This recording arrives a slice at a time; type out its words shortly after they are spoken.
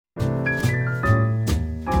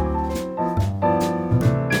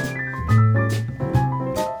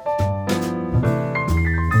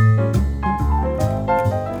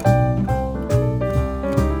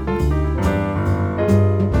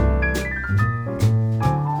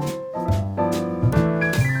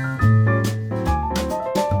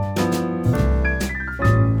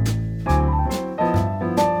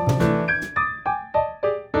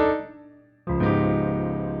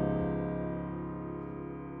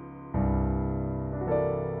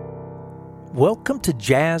Welcome to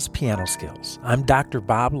Jazz Piano Skills. I'm Dr.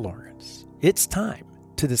 Bob Lawrence. It's time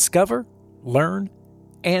to discover, learn,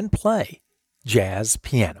 and play jazz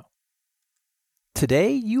piano.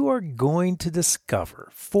 Today, you are going to discover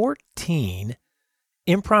 14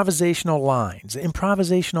 improvisational lines,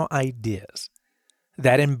 improvisational ideas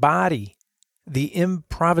that embody the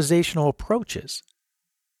improvisational approaches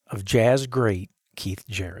of jazz great Keith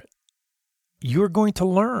Jarrett. You are going to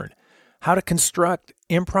learn how to construct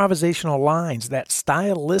improvisational lines that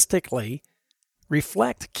stylistically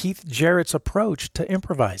reflect Keith Jarrett's approach to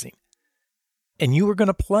improvising. And you are going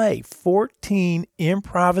to play 14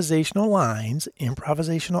 improvisational lines,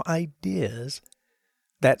 improvisational ideas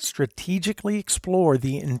that strategically explore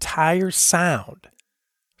the entire sound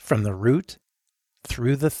from the root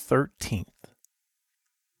through the 13th.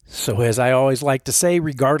 So as I always like to say,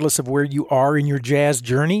 regardless of where you are in your jazz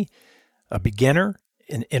journey, a beginner,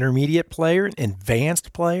 an intermediate player, an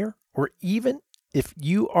advanced player, or even if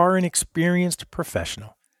you are an experienced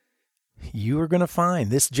professional, you are going to find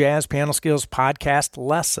this Jazz Piano Skills podcast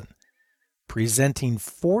lesson presenting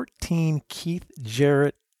 14 Keith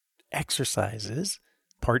Jarrett exercises,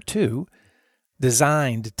 part 2,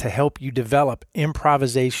 designed to help you develop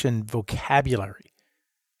improvisation vocabulary.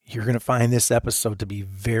 You're going to find this episode to be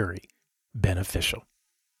very beneficial.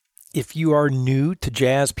 If you are new to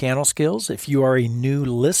Jazz Piano Skills, if you are a new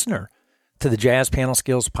listener to the Jazz Piano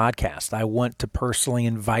Skills podcast, I want to personally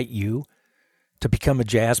invite you to become a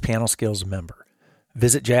Jazz Piano Skills member.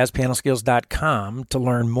 Visit jazzpianoskills.com to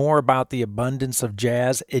learn more about the abundance of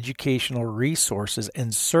jazz educational resources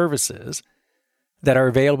and services that are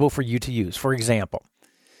available for you to use. For example,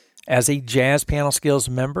 as a Jazz Piano Skills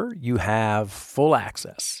member, you have full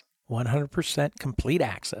access, 100% complete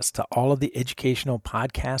access to all of the educational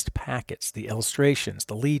podcast packets, the illustrations,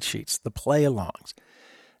 the lead sheets, the play-alongs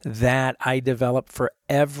that I develop for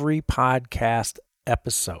every podcast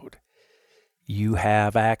episode. You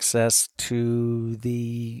have access to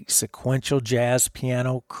the sequential jazz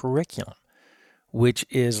piano curriculum, which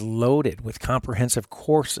is loaded with comprehensive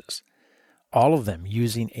courses, all of them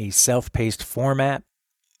using a self-paced format,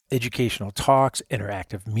 educational talks,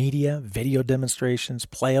 interactive media, video demonstrations,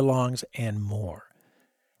 play-alongs, and more.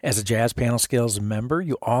 As a Jazz Piano Skills member,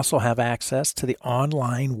 you also have access to the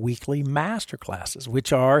online weekly masterclasses,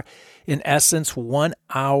 which are, in essence,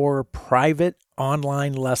 1-hour private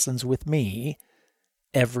online lessons with me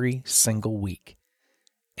every single week.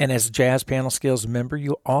 And as a Jazz Piano Skills member,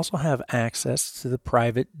 you also have access to the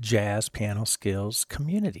private Jazz Piano Skills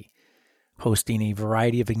community, hosting a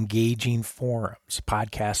variety of engaging forums,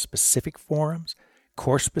 podcast-specific forums,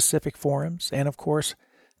 course-specific forums, and, of course,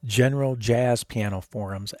 general jazz piano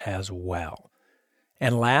forums as well.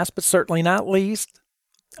 And last but certainly not least,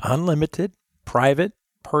 unlimited, private,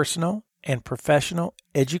 personal, and professional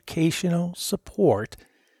educational support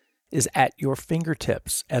is at your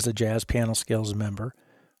fingertips as a Jazz Piano Skills member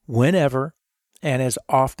whenever and as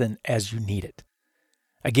often as you need it.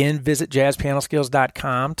 Again, visit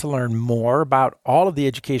jazzpianoskills.com to learn more about all of the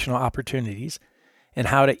educational opportunities and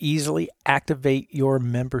how to easily activate your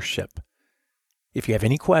membership. If you have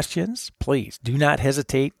any questions, please do not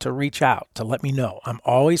hesitate to reach out to let me know. I'm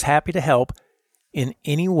always happy to help in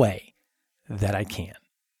any way that I can.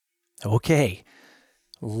 Okay,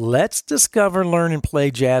 let's discover, learn, and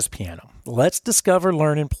play jazz piano. Let's discover,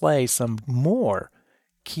 learn, and play some more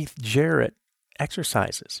Keith Jarrett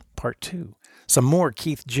exercises, part 2. Some more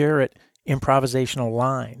Keith Jarrett improvisational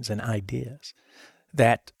lines and ideas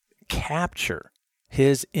that capture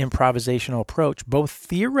his improvisational approach, both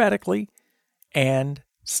theoretically and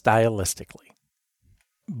stylistically.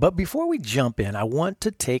 But before we jump in, I want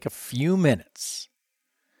to take a few minutes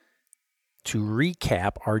to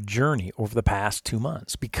recap our journey over the past 2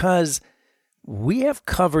 months, because we have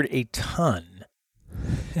covered a ton,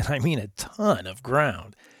 and I mean a ton of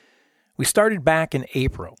ground. We started back in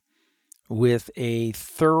April with a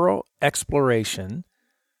thorough exploration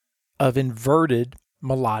of inverted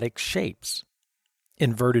melodic shapes,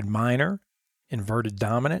 inverted minor, inverted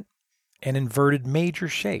dominant, and inverted major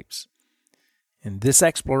shapes. And this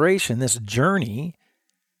exploration, this journey,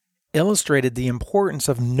 illustrated the importance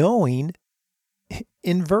of knowing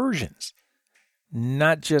inversions,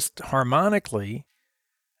 not just harmonically,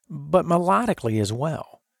 but melodically as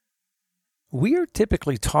well. We are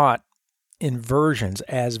typically taught inversions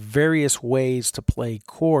as various ways to play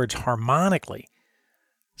chords harmonically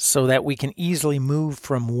so that we can easily move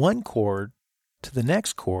from one chord to the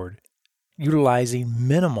next chord utilizing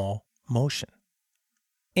minimal motion.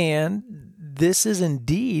 And this is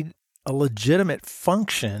indeed a legitimate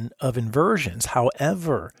function of inversions.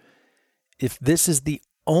 However, if this is the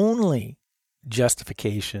only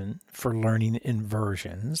justification for learning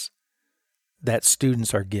inversions that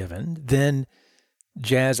students are given, then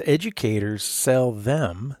jazz educators sell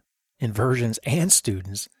them, inversions and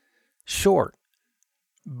students, short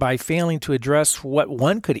by failing to address what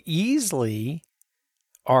one could easily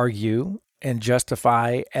argue and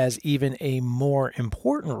justify as even a more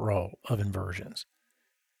important role of inversions.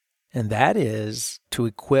 And that is to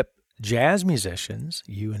equip jazz musicians,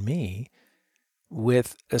 you and me,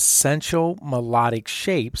 with essential melodic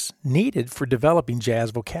shapes needed for developing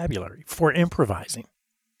jazz vocabulary, for improvising.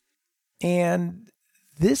 And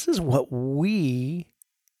this is what we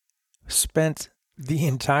spent the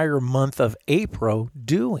entire month of April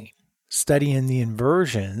doing, studying the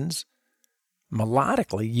inversions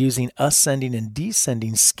melodically using ascending and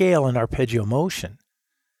descending scale and arpeggio motion.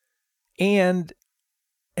 And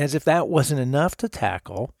as if that wasn't enough to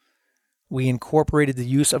tackle, we incorporated the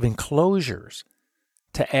use of enclosures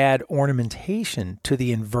to add ornamentation to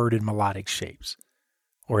the inverted melodic shapes.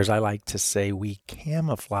 Or as I like to say, we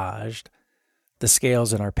camouflaged the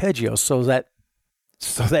scales and arpeggios so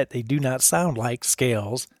that they do not sound like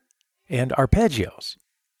scales and arpeggios.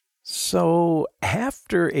 So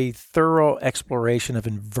after a thorough exploration of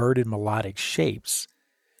inverted melodic shapes,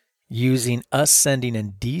 using ascending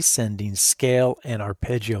and descending scale and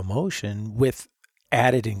arpeggio motion with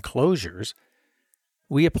added enclosures,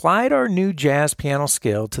 we applied our new jazz piano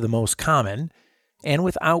scale to the most common and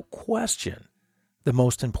without question the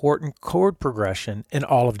most important chord progression in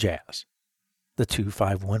all of jazz, the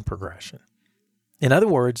 2-5-1 progression. In other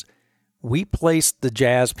words, we placed the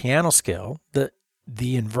jazz piano scale,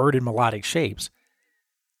 the inverted melodic shapes,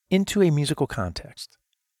 into a musical context.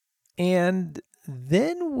 And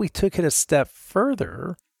then we took it a step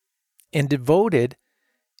further and devoted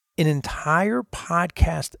an entire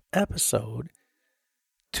podcast episode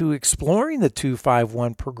to exploring the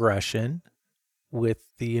 2-5-1 progression with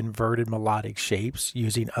the inverted melodic shapes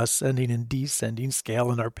using ascending and descending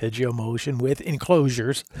scale and arpeggio motion with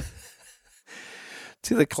enclosures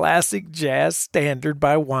to the classic jazz standard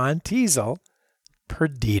by Juan Teasel,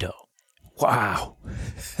 Perdido. Wow.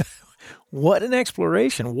 What an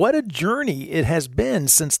exploration. What a journey it has been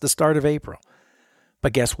since the start of April.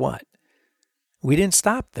 But guess what? We didn't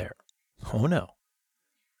stop there. Oh no.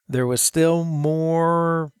 There was still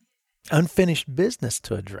more unfinished business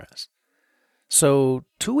to address. So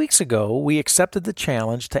 2 weeks ago, we accepted the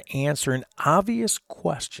challenge to answer an obvious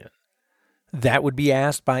question that would be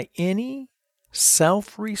asked by any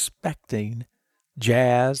self-respecting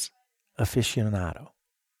jazz aficionado.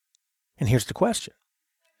 And here's the question.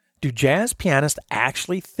 Do jazz pianists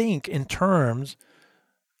actually think in terms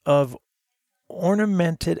of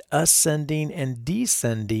ornamented ascending and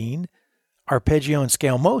descending arpeggio and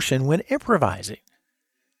scale motion when improvising?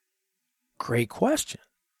 Great question.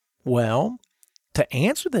 Well, to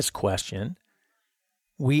answer this question,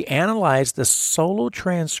 we analyzed the solo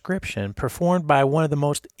transcription performed by one of the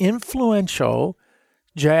most influential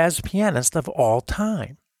jazz pianists of all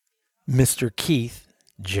time, Mr. Keith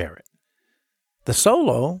Jarrett. The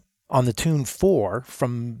solo on the tune 4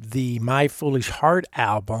 from the My Foolish Heart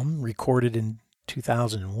album recorded in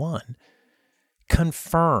 2001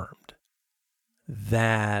 confirmed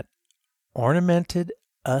that ornamented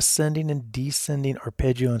ascending and descending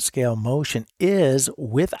arpeggio and scale motion is,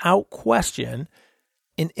 without question,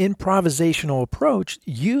 an improvisational approach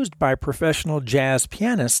used by professional jazz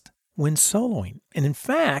pianists when soloing. And in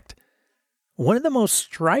fact, one of the most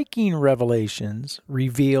striking revelations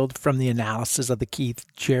revealed from the analysis of the Keith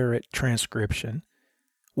Jarrett transcription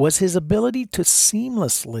was his ability to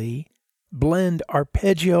seamlessly blend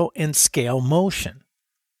arpeggio and scale motion.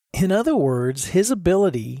 In other words, his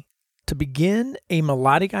ability to begin a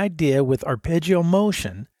melodic idea with arpeggio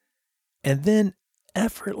motion and then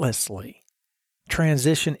effortlessly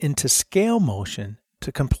transition into scale motion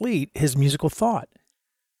to complete his musical thought,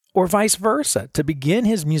 or vice versa, to begin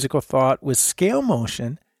his musical thought with scale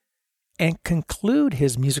motion and conclude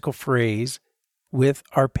his musical phrase with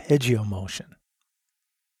arpeggio motion.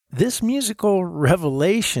 This musical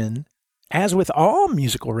revelation, as with all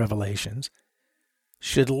musical revelations,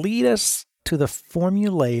 should lead us to the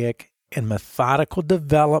formulaic and methodical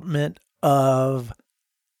development of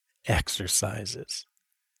exercises.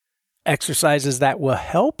 Exercises that will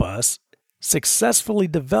help us successfully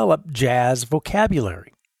develop jazz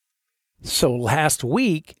vocabulary. So last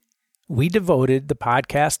week, we devoted the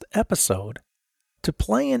podcast episode to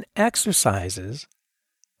playing exercises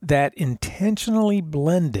that intentionally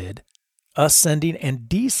blended ascending and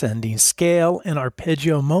descending scale and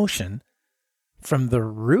arpeggio motion from the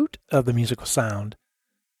root of the musical sound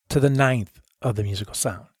to the ninth of the musical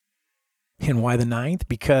sound. And why the ninth?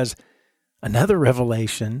 Because Another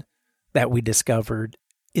revelation that we discovered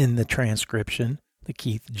in the transcription, the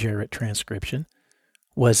Keith Jarrett transcription,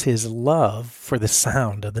 was his love for the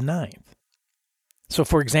sound of the ninth. So,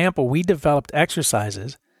 for example, we developed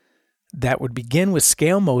exercises that would begin with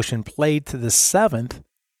scale motion played to the seventh,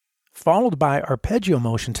 followed by arpeggio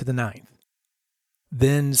motion to the ninth.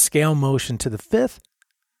 Then scale motion to the fifth,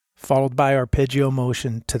 followed by arpeggio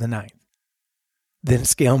motion to the ninth. Then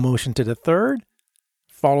scale motion to the third,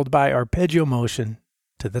 followed by arpeggio motion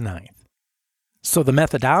to the ninth. So the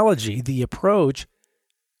methodology, the approach,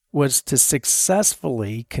 was to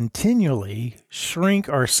successfully, continually shrink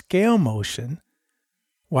our scale motion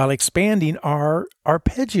while expanding our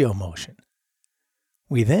arpeggio motion.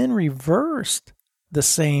 We then reversed the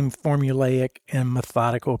same formulaic and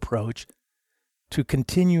methodical approach to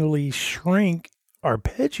continually shrink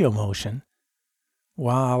arpeggio motion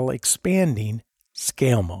while expanding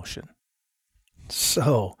scale motion.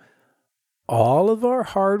 So, all of our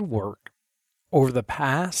hard work over the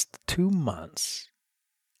past 2 months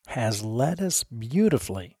has led us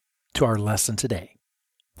beautifully to our lesson today,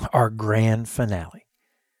 our grand finale,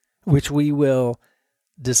 which we will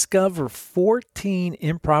discover 14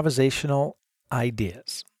 improvisational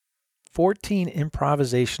ideas, 14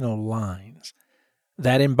 improvisational lines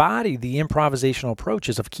that embody the improvisational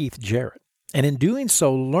approaches of Keith Jarrett. And in doing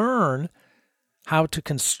so, learn how to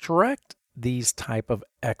construct these type of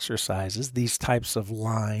exercises, these types of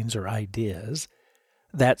lines or ideas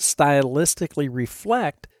that stylistically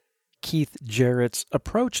reflect Keith Jarrett's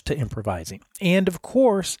approach to improvising. And of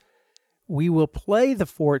course, we will play the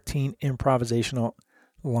 14 improvisational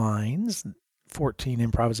lines, 14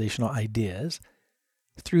 improvisational ideas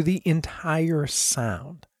through the entire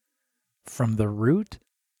sound, from the root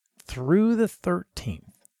through the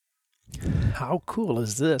 13th. How cool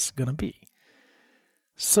is this going to be?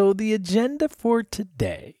 So the agenda for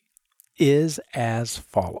today is as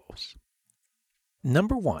follows.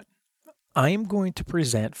 Number 1, I am going to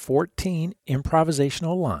present 14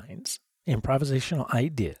 improvisational lines, improvisational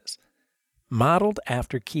ideas, modeled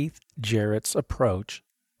after Keith Jarrett's approach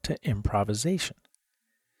to improvisation,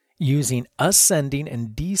 using ascending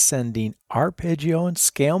and descending arpeggio and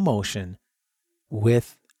scale motion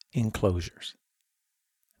with enclosures.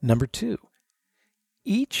 Number 2,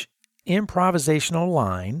 each improvisational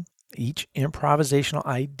line, each improvisational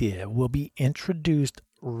idea will be introduced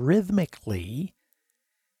rhythmically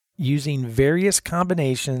using various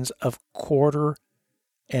combinations of quarter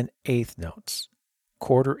and eighth notes,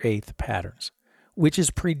 quarter-eighth patterns, which is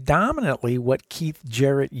predominantly what Keith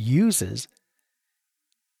Jarrett uses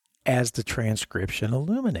as the transcription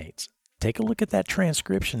illuminates. Take a look at that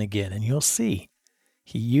transcription again, and you'll see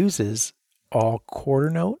he uses all quarter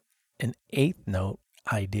note and eighth note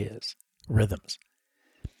ideas, rhythms.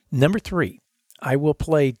 Number 3, I will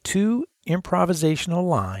play 2 improvisational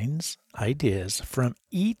lines, ideas, from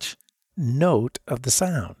each note of the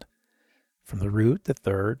sound, from the root, the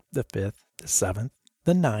third, the fifth, the seventh,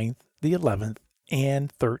 the ninth, the 11th,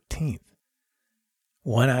 and 13th.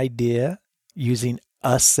 One idea using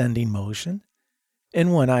ascending motion,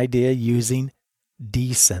 and one idea using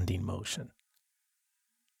descending motion.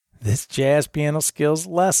 This jazz piano skills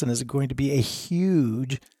lesson is going to be a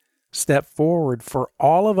huge step forward for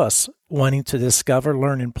all of us wanting to discover,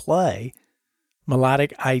 learn, and play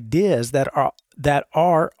melodic ideas that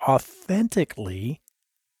are authentically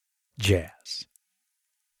jazz.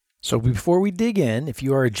 So before we dig in, if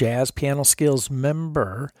you are a Jazz Piano Skills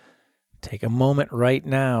member, take a moment right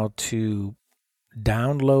now to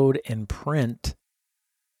download and print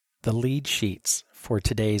the lead sheets for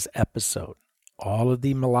today's episode. All of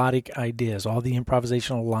the melodic ideas, all the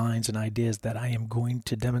improvisational lines and ideas that I am going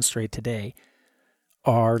to demonstrate today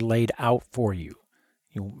are laid out for you.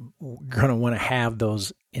 You're going to want to have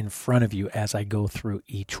those in front of you as I go through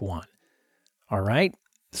each one. All right?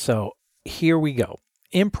 So here we go.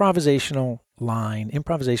 Improvisation line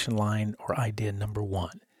or idea number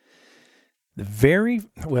 1.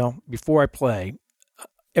 Before I play,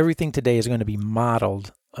 everything today is going to be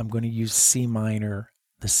modeled. I'm going to use C minor,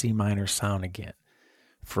 the C minor sound again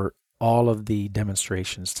for all of the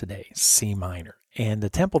demonstrations today, C minor. And the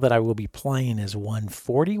tempo that I will be playing is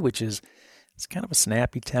 140, which is it's kind of a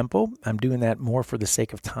snappy tempo. I'm doing that more for the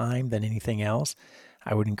sake of time than anything else.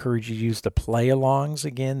 I would encourage you to use the play-alongs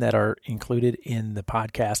again that are included in the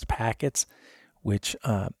podcast packets, which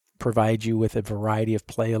provide you with a variety of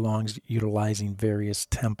play-alongs utilizing various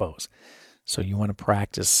tempos. So you want to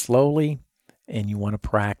practice slowly, and you want to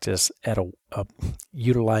practice at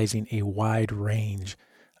utilizing a wide range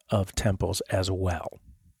of tempos as well.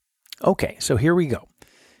 Okay, so here we go.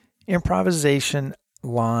 Improvisation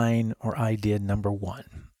line or idea number 1.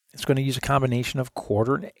 It's going to use a combination of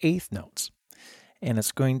quarter and eighth notes. And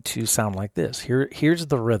it's going to sound like this. Here's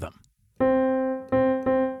the rhythm.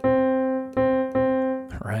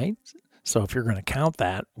 Right? So if you're going to count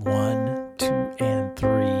that, 1, 2, and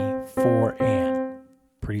 3, 4, and.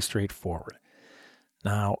 Pretty straightforward.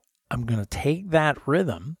 Now, I'm going to take that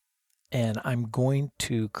rhythm and I'm going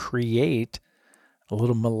to create a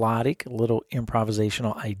little melodic, a little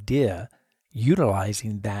improvisational idea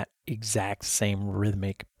utilizing that exact same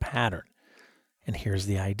rhythmic pattern. And here's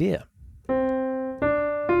the idea.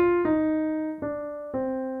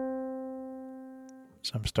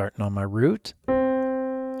 So I'm starting on my root.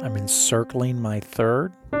 I'm encircling my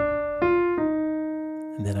third.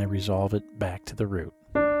 And then I resolve it back to the root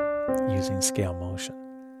using scale motion.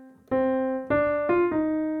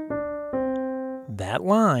 That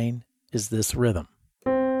line is this rhythm.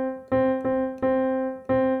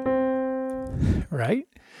 Right?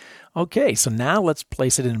 Okay, so now let's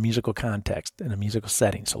place it in a musical context, in a musical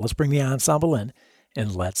setting. So let's bring the ensemble in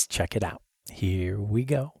and let's check it out. Here we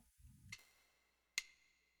go.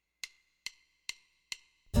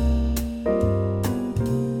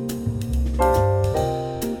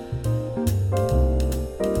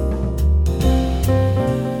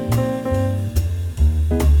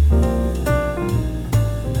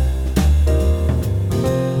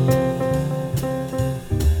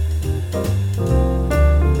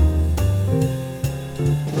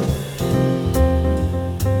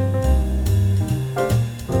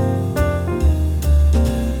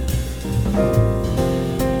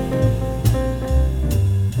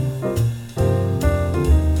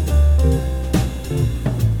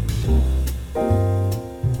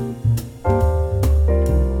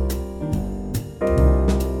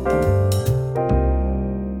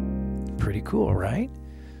 Cool, right?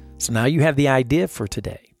 So now you have the idea for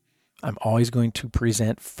today. I'm always going to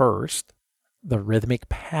present first the rhythmic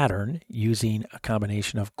pattern using a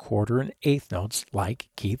combination of quarter and eighth notes like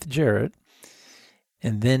Keith Jarrett,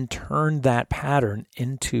 and then turn that pattern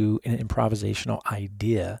into an improvisational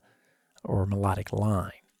idea or melodic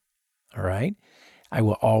line. All right? I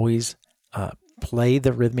will always play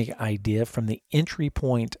the rhythmic idea from the entry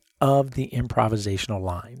point of the improvisational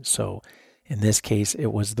line. So in this case, it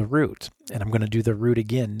was the root. And I'm going to do the root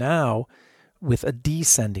again now with a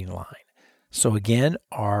descending line. So again,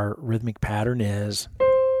 our rhythmic pattern is,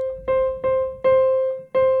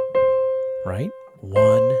 right?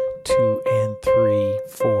 1, 2, and 3,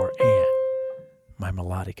 4, and. My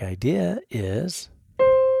melodic idea is,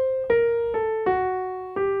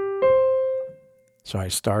 so I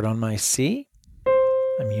start on my C.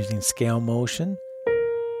 I'm using scale motion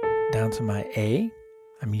down to my A.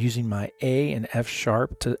 I'm using my A and F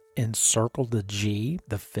sharp to encircle the G,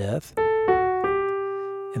 the fifth,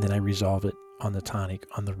 and then I resolve it on the tonic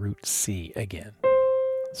on the root C again.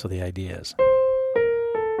 So the idea is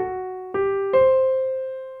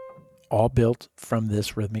all built from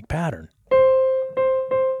this rhythmic pattern.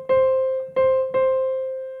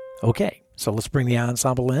 Okay, so let's bring the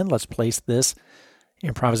ensemble in. Let's place this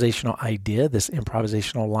improvisational idea, this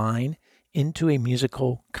improvisational line, into a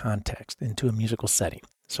musical context, into a musical setting.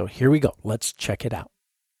 So here we go. Let's check it out.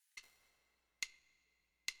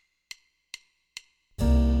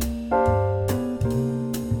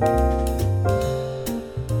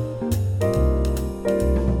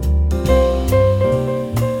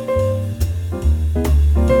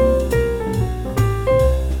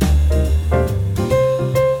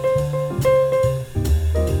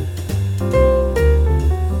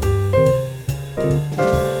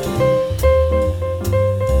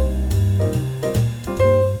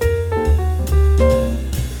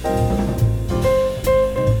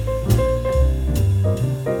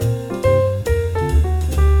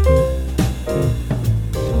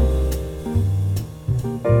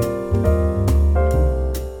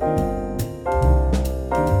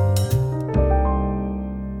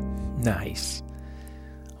 Nice.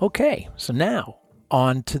 Okay, so now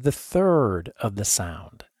on to the third of the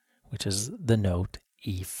sound, which is the note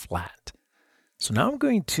E flat. So now I'm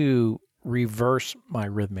going to reverse my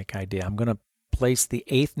rhythmic idea. I'm going to place the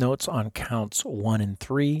eighth notes on counts 1 and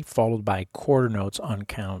 3, followed by quarter notes on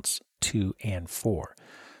counts 2 and 4.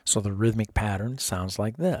 So the rhythmic pattern sounds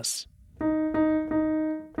like this.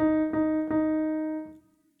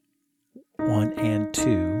 1 and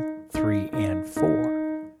 2, 3 and 4.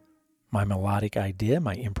 My melodic idea,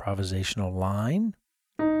 my improvisational line.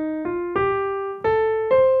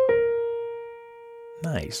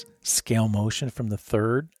 Nice. Scale motion from the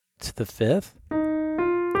third to the fifth.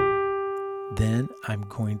 Then I'm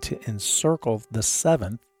going to encircle the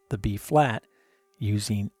seventh, the B flat,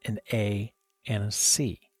 using an A and a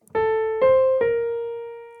C.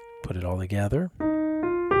 put it all together.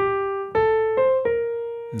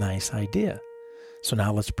 Nice idea. So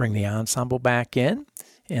now let's bring the ensemble back in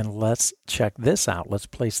and let's check this out. Let's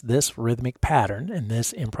place this rhythmic pattern and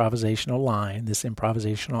this improvisational line, this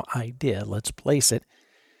improvisational idea, let's place it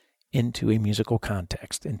into a musical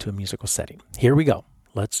context, into a musical setting. Here we go.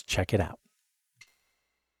 Let's check it out.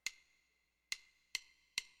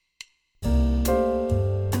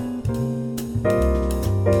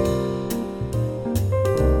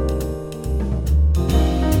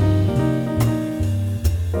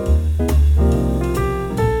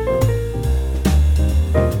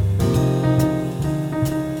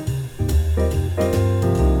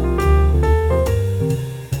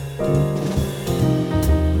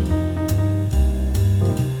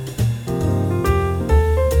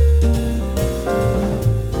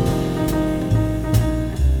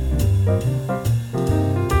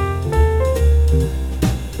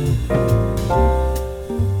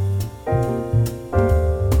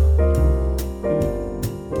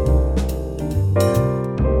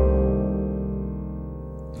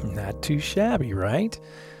 Too shabby, right?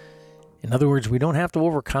 In other words, we don't have to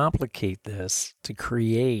overcomplicate this to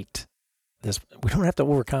create this. We don't have to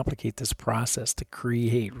overcomplicate this process to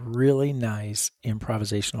create really nice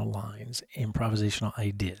improvisational lines, improvisational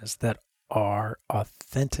ideas that are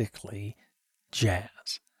authentically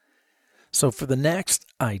jazz. So for the next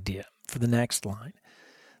idea, for the next line,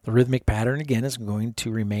 the rhythmic pattern again is going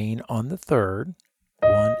to remain on the third,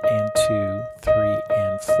 1 and 2, 3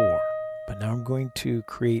 and 4. But now I'm going to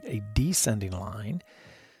create a descending line.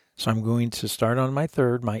 So I'm going to start on my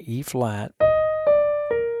third, my E flat.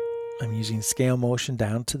 I'm using scale motion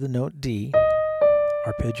down to the note D,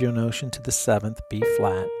 arpeggio motion to the seventh, B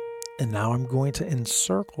flat. And now I'm going to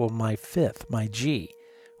encircle my fifth, my G,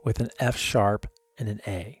 with an F sharp and an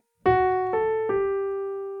A.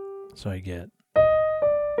 So I get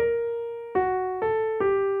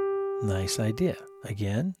nice idea.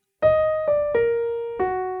 Again.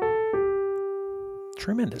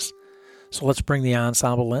 Tremendous. So let's bring the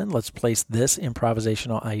ensemble in. Let's place this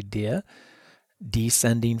improvisational idea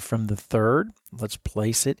descending from the third. Let's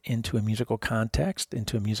place it into a musical context,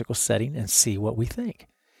 into a musical setting, and see what we think.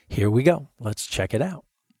 Here we go. Let's check it out.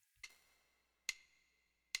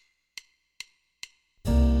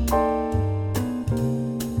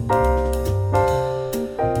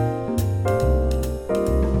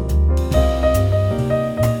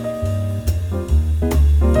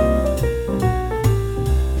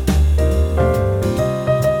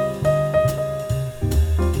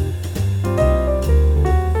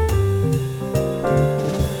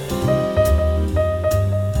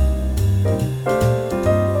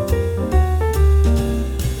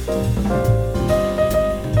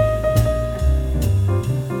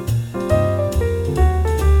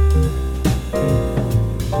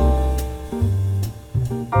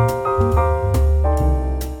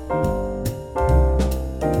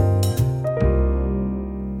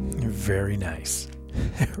 Very nice.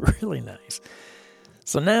 Really nice.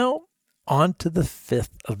 So now on to the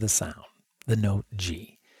fifth of the sound, the note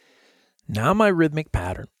G. Now my rhythmic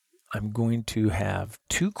pattern, I'm going to have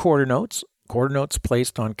two quarter notes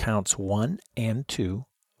placed on counts 1 and 2,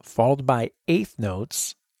 followed by eighth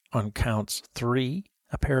notes on counts 3,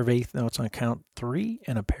 a pair of eighth notes on count 3,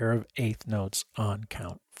 and a pair of eighth notes on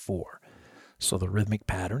count 4. So the rhythmic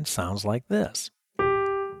pattern sounds like this.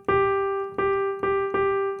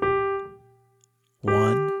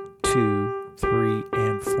 1, 2, 3,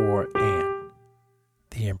 and 4, and.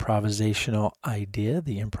 The improvisational idea,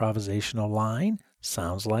 the improvisational line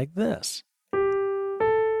sounds like this.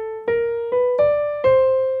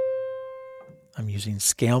 I'm using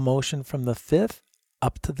scale motion from the 5th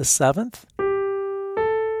up to the 7th.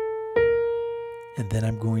 And then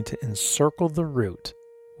I'm going to encircle the root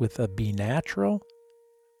with a B natural,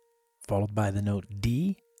 followed by the note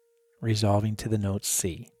D, resolving to the note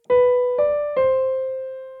C.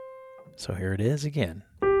 So here it is again.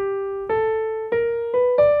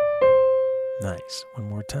 Nice. One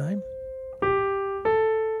more time.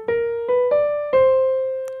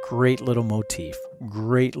 Great little motif.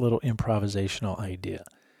 Great little improvisational idea.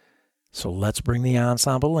 So let's bring the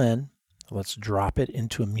ensemble in. Let's drop it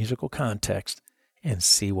into a musical context and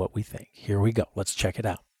see what we think. Here we go. Let's check it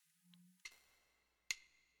out.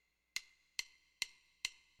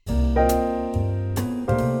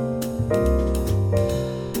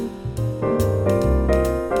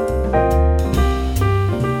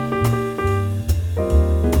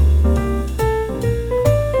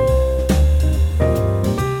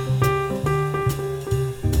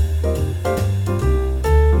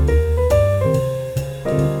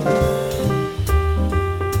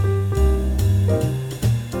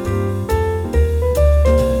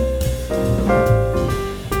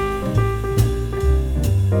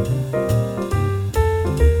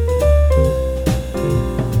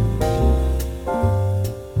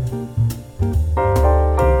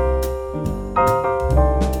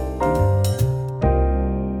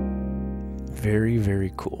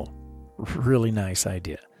 Really nice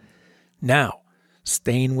idea. Now,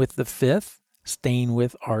 staying with the fifth, staying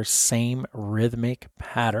with our same rhythmic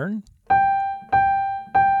pattern.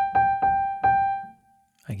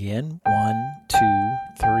 Again, 1, 2,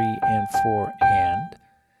 3, and 4, and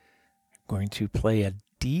I'm going to play a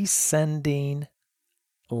descending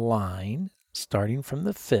line starting from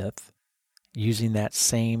the fifth using that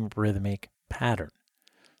same rhythmic pattern.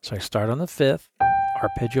 So I start on the fifth,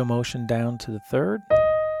 arpeggio motion down to the third,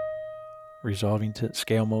 resolving to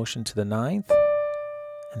scale motion to the ninth,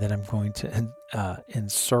 and then I'm going to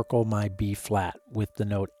encircle my B flat with the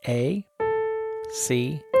note A,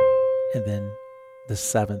 C, and then the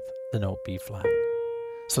seventh, the note B flat.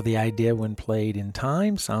 So the idea when played in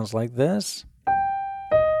time sounds like this.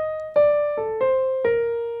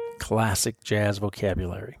 Classic jazz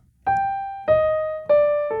vocabulary.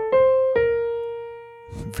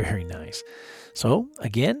 Very nice. So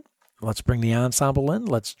again, let's bring the ensemble in.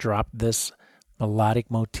 Let's drop this melodic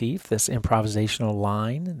motif, this improvisational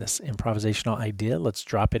line, this improvisational idea. Let's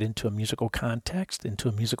drop it into a musical context, into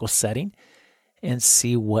a musical setting, and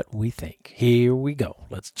see what we think. Here we go.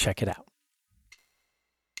 Let's check it out.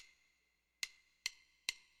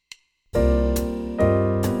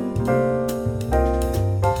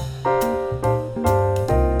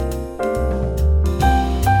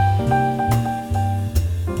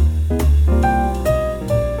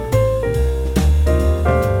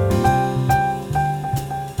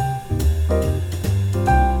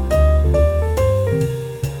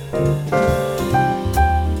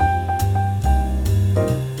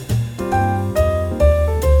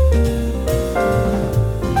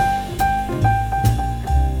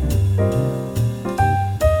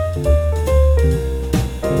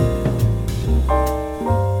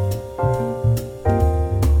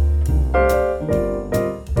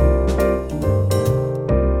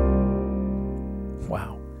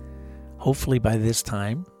 Hopefully by this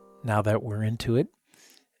time, now that we're into it,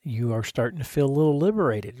 you are starting to feel a little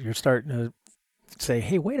liberated. You're starting to say,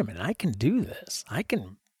 hey, wait a minute, I can do this. I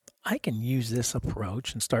can use this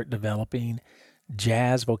approach and start developing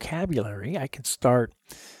jazz vocabulary. I can start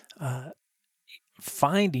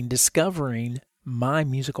discovering my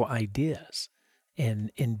musical ideas. And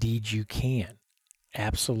indeed you can.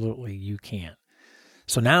 Absolutely you can.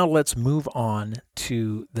 So now let's move on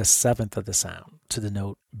to the seventh of the sound, to the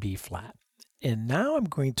note B flat. And now I'm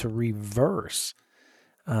going to reverse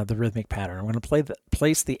the rhythmic pattern. I'm going to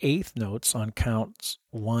place the eighth notes on counts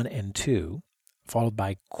 1 and 2, followed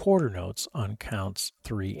by quarter notes on counts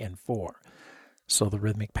 3 and 4. So the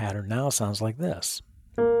rhythmic pattern now sounds like this.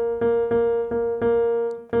 1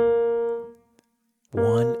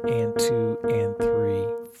 and 2 and 3,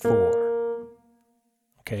 4.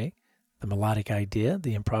 Okay? The melodic idea,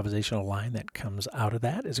 the improvisational line that comes out of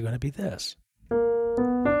that is going to be this.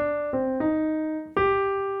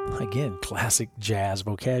 Again, classic jazz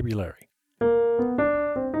vocabulary.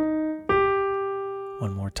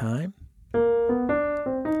 One more time.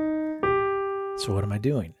 So what am I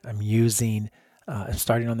doing? I'm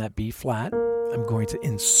starting on that B flat. I'm going to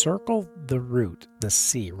encircle the root, the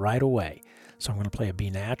C, right away. So I'm going to play a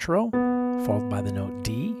B natural, followed by the note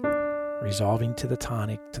D, resolving to the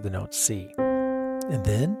tonic to the note C. And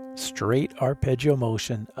then straight arpeggio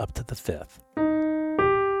motion up to the fifth.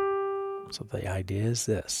 So the idea is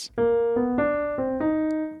this.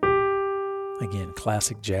 Again,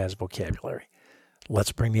 classic jazz vocabulary.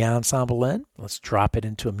 Let's bring the ensemble in. Let's drop it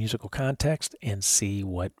into a musical context and see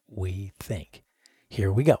what we think.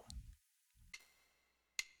 Here we go.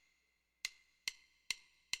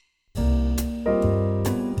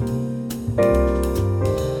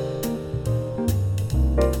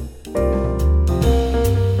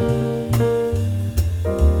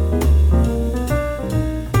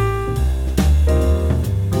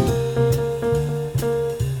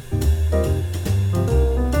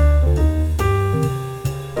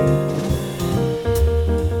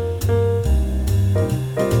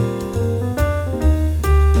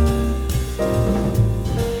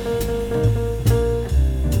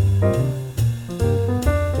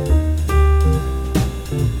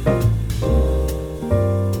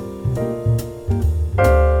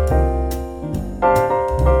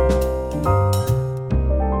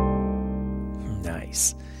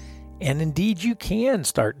 And indeed, you can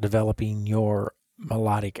start developing your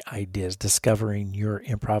melodic ideas, discovering your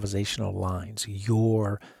improvisational lines,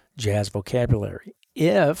 your jazz vocabulary,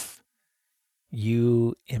 if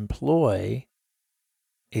you employ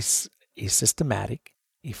a systematic,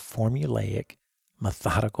 a formulaic,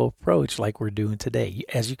 methodical approach like we're doing today.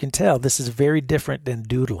 As you can tell, this is very different than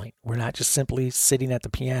doodling. We're not just simply sitting at the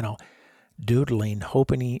piano, doodling,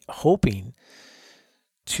 hoping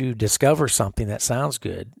to discover something that sounds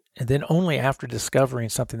good. And then only after discovering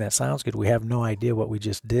something that sounds good, we have no idea what we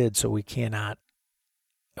just did. So we cannot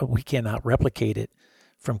replicate it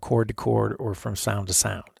from chord to chord or from sound to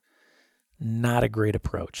sound. Not a great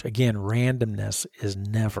approach. Again, randomness is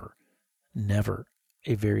never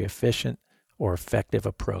a very efficient or effective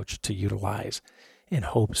approach to utilize in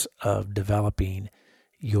hopes of developing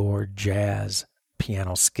your jazz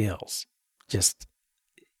piano skills. It's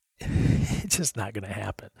just not going to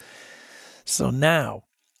happen. So now,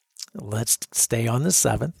 let's stay on the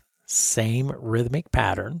 7th, same rhythmic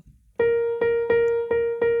pattern.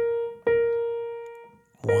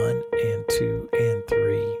 1 and 2 and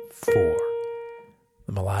 3, 4.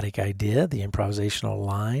 The melodic idea, the improvisational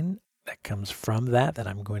line that comes from that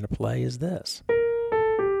I'm going to play is this.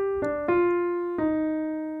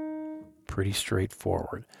 Pretty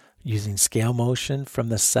straightforward. Using scale motion from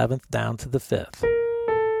the 7th down to the 5th.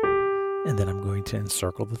 And then I'm going to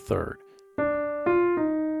encircle the 3rd.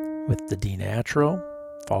 With the D natural,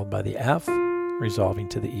 followed by the F, resolving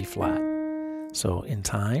to the E flat. So in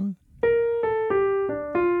time,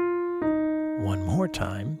 one more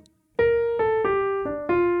time.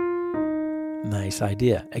 Nice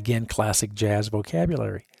idea. Again, classic jazz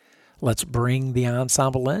vocabulary. Let's bring the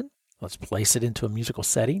ensemble in. Let's place it into a musical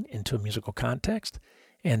setting, into a musical context,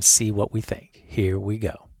 and see what we think. Here we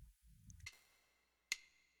go.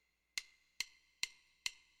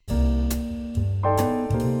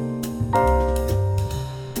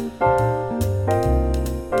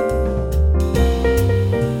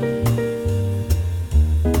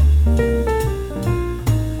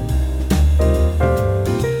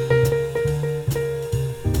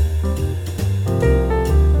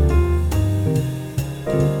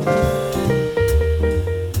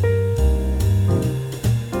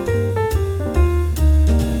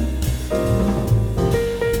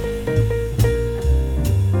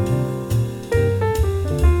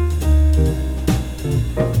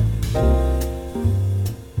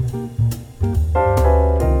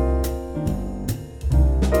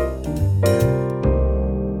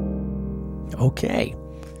 Okay,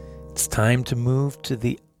 it's time to move to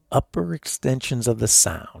the upper extensions of the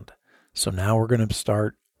sound. So now we're going to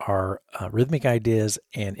start our rhythmic ideas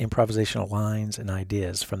and improvisational lines and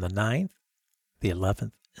ideas from the 9th, the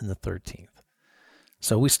 11th, and the 13th.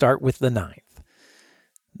 So we start with the 9th,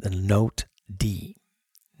 the note D.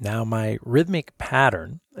 Now my rhythmic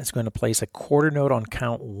pattern is going to place a quarter note on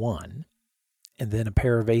count 1, and then a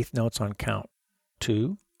pair of eighth notes on count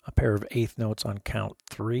 2, a pair of eighth notes on count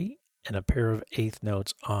 3, and a pair of eighth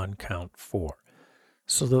notes on count 4.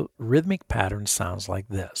 So the rhythmic pattern sounds like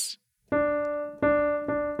this. 1,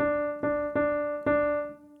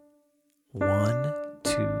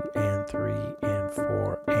 2, and 3, and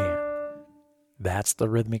 4, and. That's the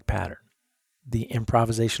rhythmic pattern. The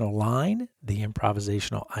improvisational line, the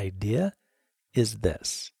improvisational idea is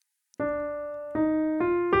this.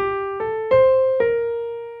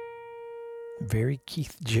 Very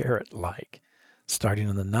Keith Jarrett-like. Starting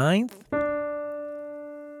on the 9th,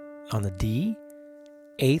 on the D,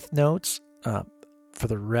 eighth notes for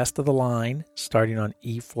the rest of the line, starting on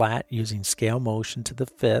E flat, using scale motion to the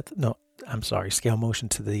 5th. No, I'm sorry, scale motion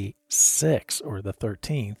to the 6th or the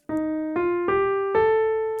 13th.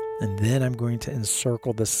 And then I'm going to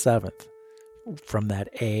encircle the 7th from that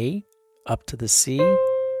A up to the C,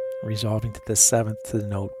 resolving to the 7th to the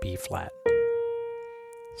note B flat.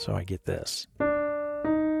 So I get this.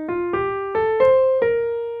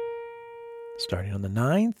 Starting on the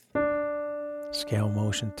 9th, scale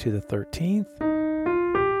motion to the 13th,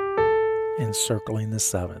 encircling the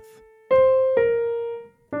 7th.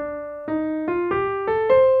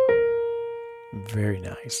 Very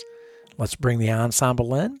nice. Let's bring the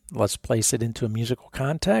ensemble in. Let's place it into a musical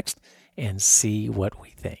context and see what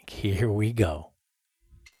we think. Here we go.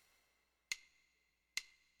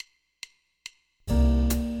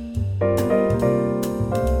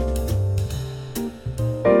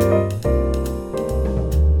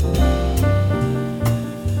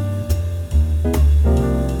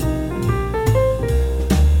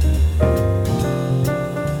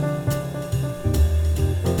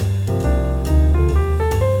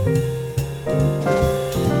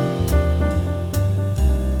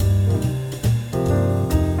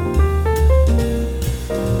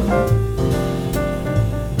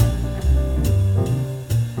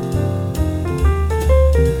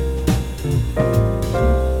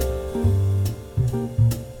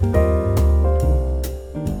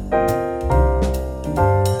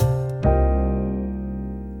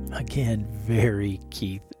 Again, very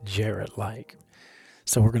Keith Jarrett-like.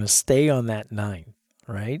 So we're going to stay on that 9th,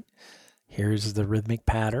 right? Here's the rhythmic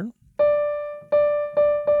pattern.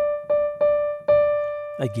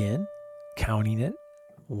 Again, counting it,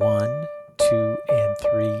 1, 2, and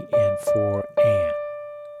 3, and 4, and.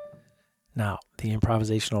 Now, the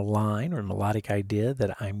improvisational line or melodic idea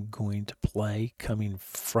that I'm going to play coming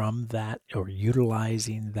from that or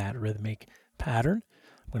utilizing that rhythmic pattern,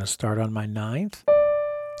 I'm going to start on my 9th,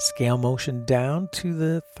 scale motion down to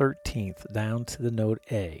the 13th, down to the note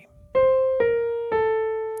A.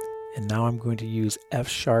 And now I'm going to use F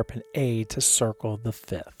sharp and A to circle the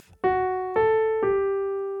 5th.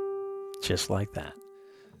 Just like that.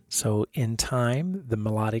 So in time, the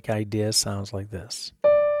melodic idea sounds like this.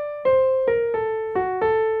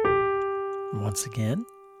 Once again,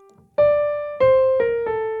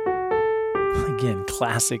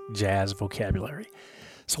 classic jazz vocabulary.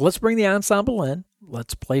 So let's bring the ensemble in,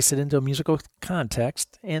 let's place it into a musical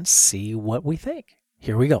context, and see what we think.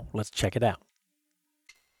 Here we go. Let's check it out.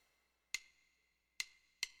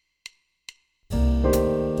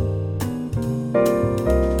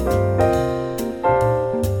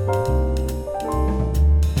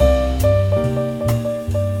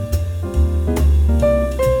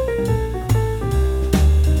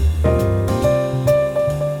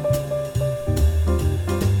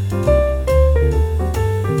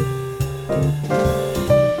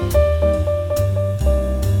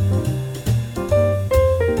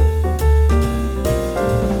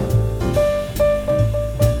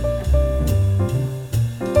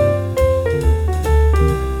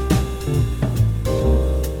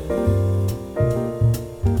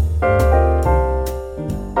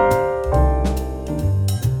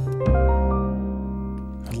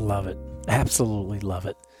 Love it. Absolutely love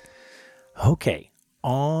it. Okay,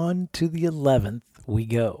 on to the 11th we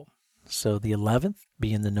go. So the 11th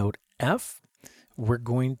being the note F, we're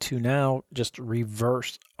going to now just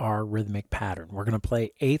reverse our rhythmic pattern. We're going to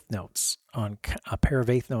play eighth notes on a pair of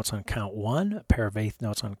eighth notes on count 1, a pair of eighth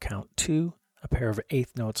notes on count 2, a pair of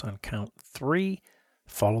eighth notes on count 3,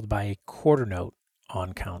 followed by a quarter note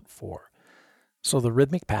on count 4. So the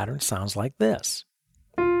rhythmic pattern sounds like this.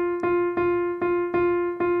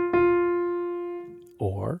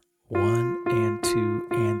 Or 1 and 2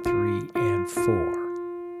 and 3 and 4.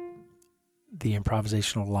 The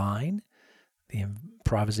improvisational line, the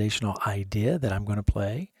improvisational idea that I'm going to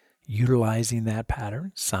play, utilizing that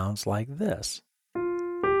pattern, sounds like this.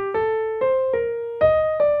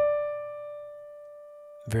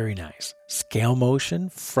 Very nice. Scale motion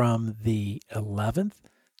from the 11th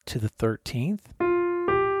to the 13th.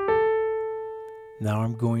 Now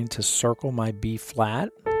I'm going to circle my B flat.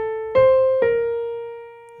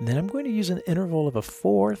 Then I'm going to use an interval of a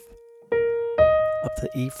fourth up to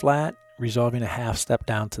E flat, resolving a half step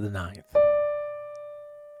down to the 9th.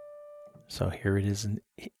 So here it is, and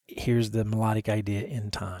here's the melodic idea in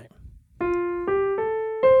time.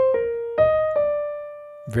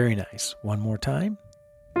 Very nice. One more time.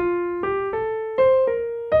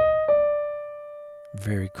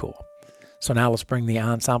 Very cool. So now let's bring the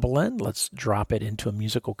ensemble in. Let's drop it into a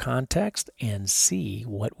musical context and see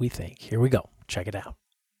what we think. Here we go. Check it out.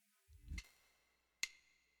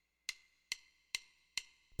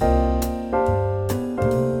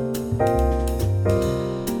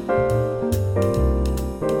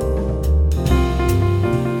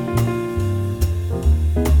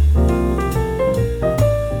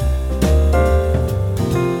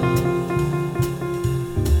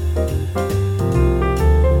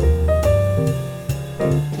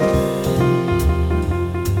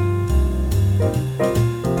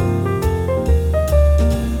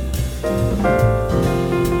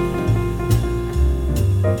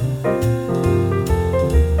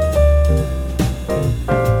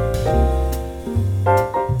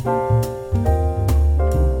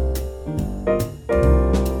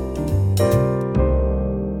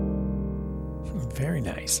 Very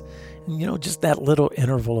nice. And just that little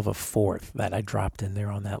interval of a fourth that I dropped in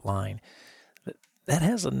there on that line, that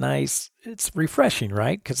has a nice, it's refreshing,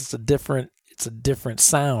 right? Because it's a different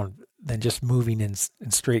sound than just moving in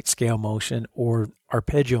straight scale motion or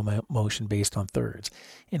arpeggio motion based on thirds.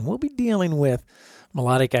 And we'll be dealing with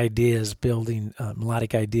melodic ideas, building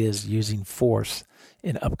melodic ideas using fourths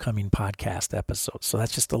in upcoming podcast episodes. So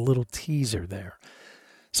that's just a little teaser there.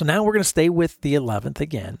 So now we're going to stay with the 11th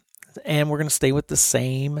again. And we're going to stay with the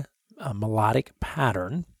same melodic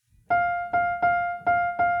pattern.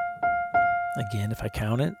 Again, if I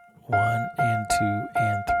count it, 1 and 2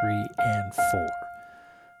 and 3 and 4.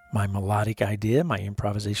 My melodic idea, my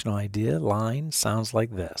improvisational idea line sounds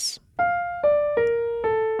like this.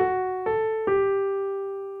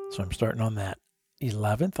 So I'm starting on that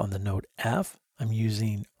 11th on the note F. I'm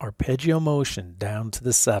using arpeggio motion down to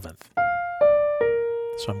the 7th.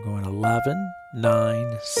 So I'm going 11,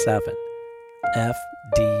 9, 7, F,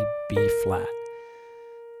 D, B flat.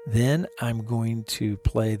 Then I'm going to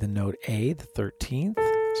play the note A, the 13th.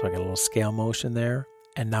 So I got a little scale motion there.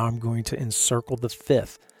 And now I'm going to encircle the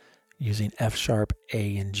 5th using F sharp,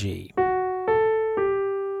 A, and G.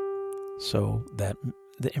 So that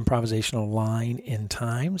the improvisational line in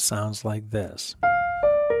time sounds like this.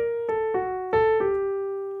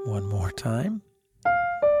 One more time.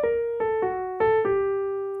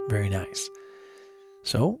 Very nice.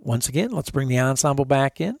 So once again, let's bring the ensemble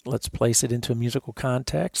back in. Let's place it into a musical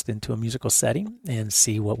context, into a musical setting, and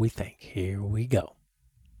see what we think. Here we go.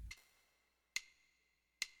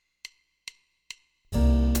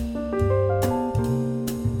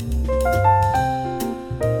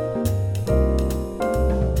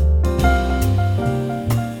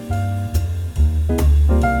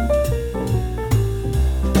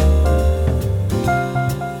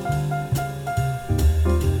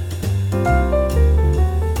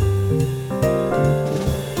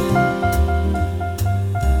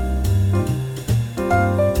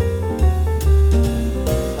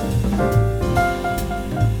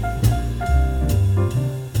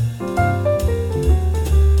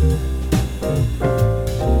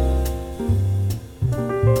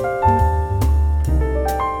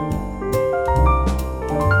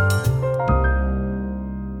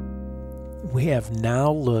 We have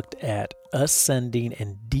now looked at ascending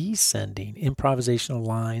and descending improvisational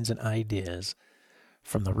lines and ideas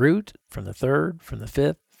from the root, from the 3rd, from the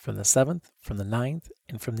 5th, from the 7th, from the 9th,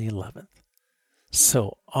 and from the 11th.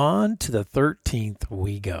 So on to the 13th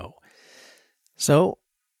we go. So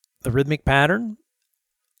the rhythmic pattern,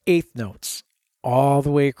 8th notes, all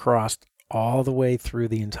the way across, all the way through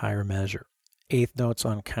the entire measure. 8th notes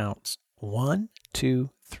on counts 1, 2,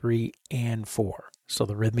 3, and 4. So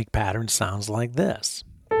the rhythmic pattern sounds like this.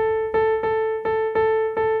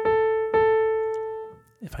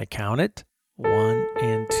 If I count it, 1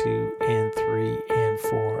 and 2 and 3 and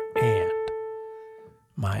 4 and.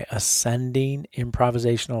 My ascending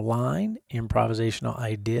improvisational line, improvisational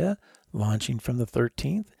idea, launching from the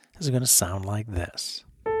 13th, is going to sound like this.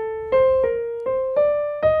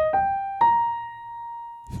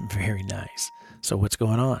 Very nice. So what's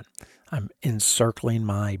going on? I'm encircling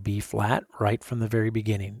my B flat right from the very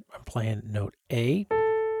beginning. I'm playing note A,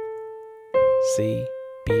 C,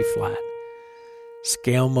 B flat.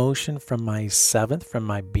 Scale motion from my 7th, from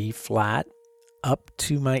my B flat, up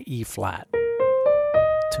to my E flat,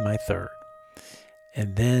 to my 3rd.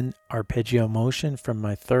 And then arpeggio motion from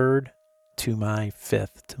my 3rd to my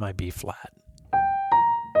 5th, to my B flat.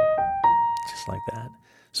 Just like that.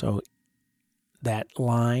 So that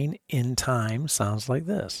line in time sounds like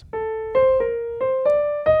this.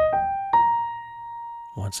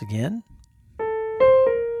 Once again.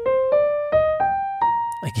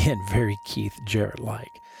 Again, very Keith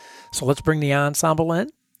Jarrett-like. So let's bring the ensemble in.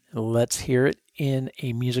 Let's hear it in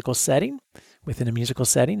a musical setting, within a musical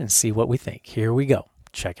setting, and see what we think. Here we go.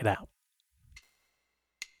 Check it out.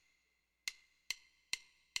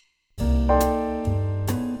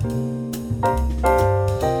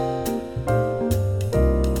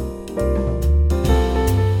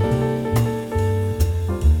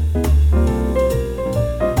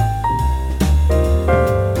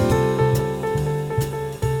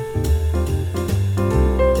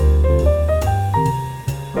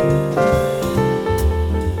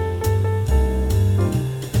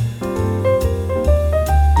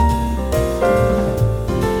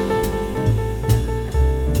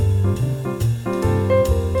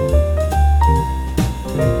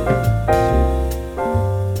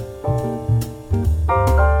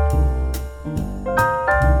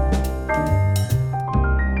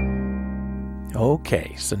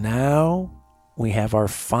 Okay, so now we have our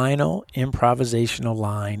final improvisational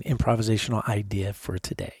line, improvisational idea for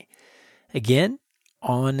today. Again,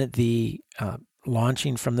 on the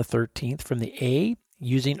launching from the 13th, from the A,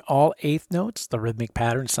 using all 8th notes, the rhythmic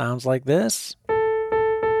pattern sounds like this.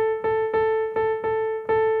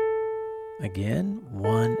 Again,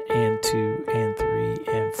 1 and 2 and 3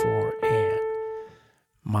 and 4 and.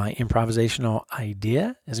 My improvisational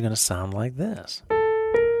idea is going to sound like this.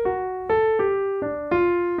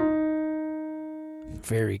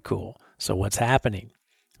 Very cool. So what's happening?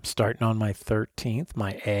 I'm starting on my 13th,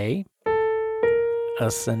 my A,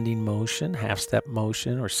 ascending motion, half step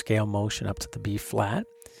motion or scale motion up to the B flat.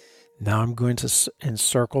 Now I'm going to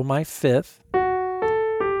encircle my 5th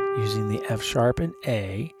using the F sharp and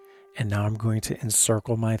A, and now I'm going to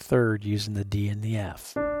encircle my 3rd using the D and the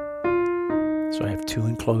F. So I have 2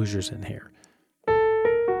 enclosures in here.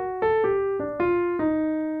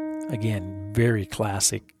 Again, very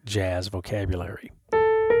classic jazz vocabulary.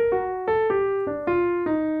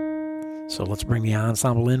 So let's bring the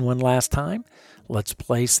ensemble in one last time. Let's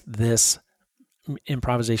place this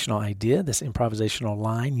improvisational idea, this improvisational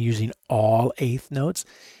line, using all eighth notes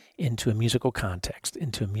into a musical context,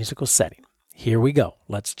 into a musical setting. Here we go.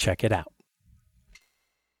 Let's check it out.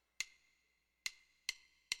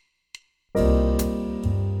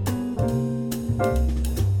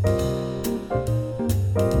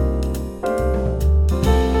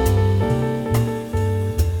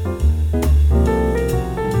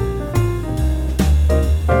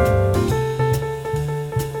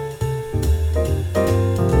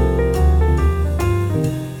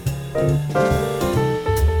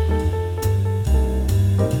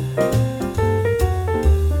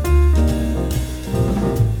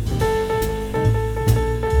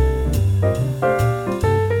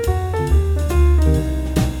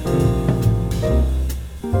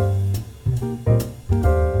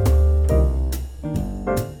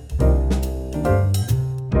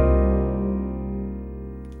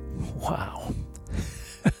 Wow.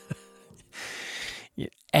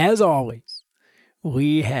 As always,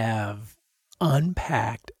 we have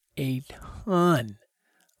unpacked a ton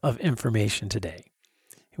of information today.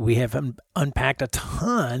 We have unpacked a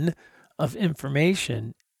ton of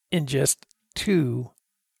information in just 2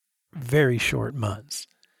 very short months.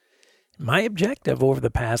 My objective over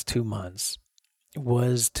the past 2 months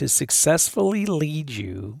was to successfully lead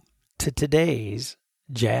you to today's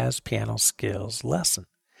jazz piano skills lesson.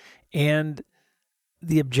 And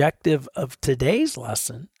the objective of today's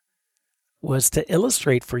lesson was to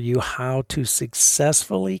illustrate for you how to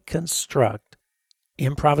successfully construct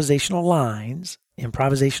improvisational lines,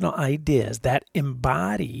 improvisational ideas that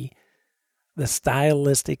embody the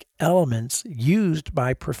stylistic elements used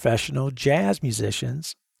by professional jazz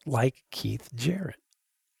musicians like Keith Jarrett.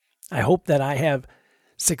 I hope that I have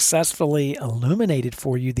successfully illuminated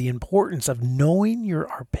for you the importance of knowing your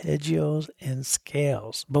arpeggios and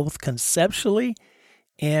scales, both conceptually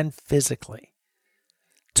and physically.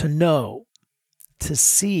 To know, to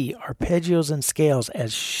see arpeggios and scales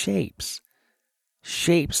as shapes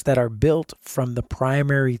that are built from the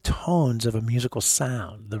primary tones of a musical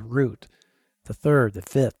sound, the root, the third, the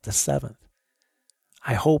fifth, the seventh.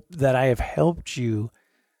 I hope that I have helped you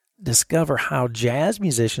discover how jazz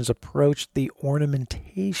musicians approach the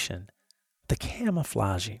ornamentation, the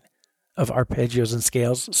camouflaging of arpeggios and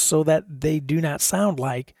scales so that they do not sound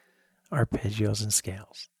like arpeggios and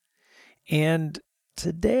scales. And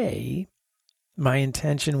today, my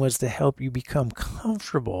intention was to help you become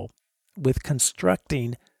comfortable with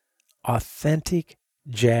constructing authentic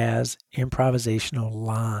jazz improvisational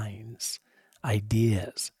lines,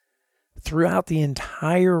 ideas, throughout the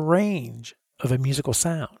entire range of a musical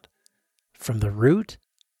sound, from the root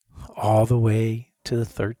all the way to the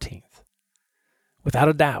 13th. Without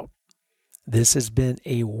a doubt, this has been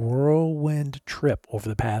a whirlwind trip over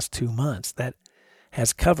the past 2 months that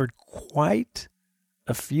has covered quite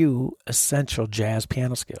a few essential jazz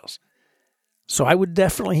piano skills. So I would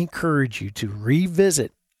definitely encourage you to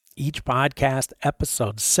revisit each podcast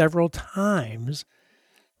episode several times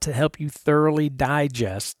to help you thoroughly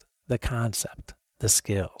digest the concept, the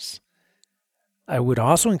skills. I would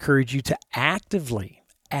also encourage you to actively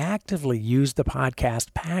use the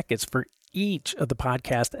podcast packets for each of the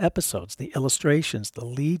podcast episodes, the illustrations, the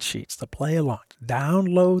lead sheets, the play-alongs.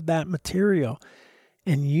 Download that material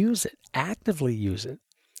and use it, actively use it.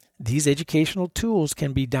 These educational tools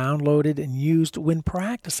can be downloaded and used when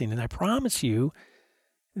practicing, and I promise you,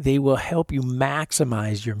 they will help you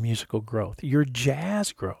maximize your musical growth, your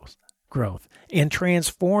jazz growth, and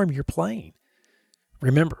transform your playing.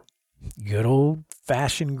 Remember, good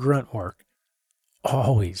old-fashioned grunt work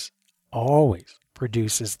always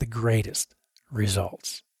produces the greatest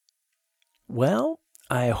results. Well,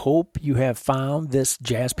 I hope you have found this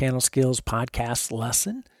Jazz Piano Skills podcast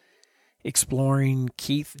lesson exploring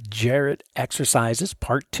Keith Jarrett exercises,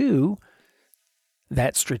 part 2,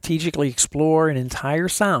 that strategically explore an entire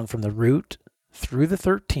sound from the root through the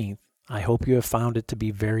 13th. I hope you have found it to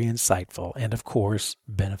be very insightful and, of course,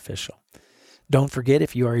 beneficial. Don't forget,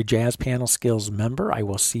 if you are a Jazz Piano Skills member, I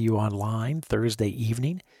will see you online Thursday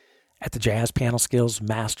evening at the Jazz Piano Skills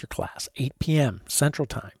Masterclass, 8 p.m. Central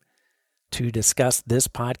Time, to discuss this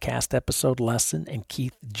podcast episode lesson and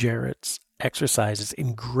Keith Jarrett's exercises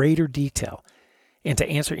in greater detail and to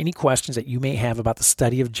answer any questions that you may have about the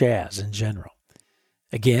study of jazz in general.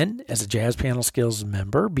 Again, as a Jazz Piano Skills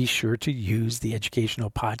member, be sure to use the educational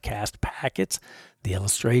podcast packets, the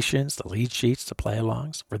illustrations, the lead sheets, the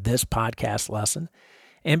play-alongs for this podcast lesson,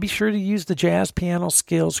 and be sure to use the Jazz Piano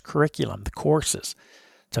Skills curriculum, the courses,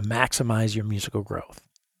 to maximize your musical growth.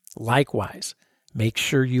 Likewise, Make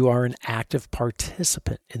sure you are an active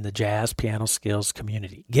participant in the Jazz Piano Skills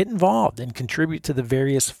community. Get involved and contribute to the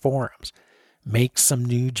various forums. Make some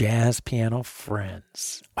new jazz piano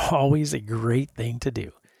friends. Always a great thing to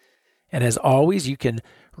do. And as always, you can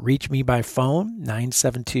reach me by phone,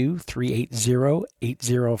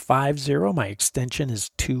 972-380-8050. My extension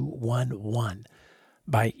is 211.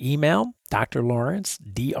 By email, Dr. Lawrence,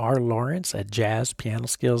 drlawrence at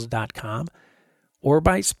jazzpianoskills.com, or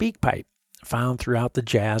by SpeakPipe, found throughout the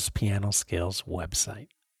Jazz Piano Skills website.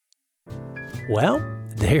 Well,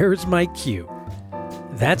 there's my cue.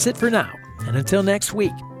 That's it for now. And until next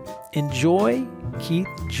week, enjoy Keith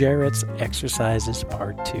Jarrett's Exercises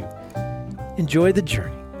Part 2. Enjoy the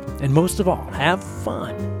journey. And most of all, have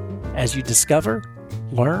fun as you discover,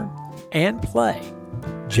 learn, and play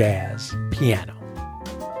jazz piano.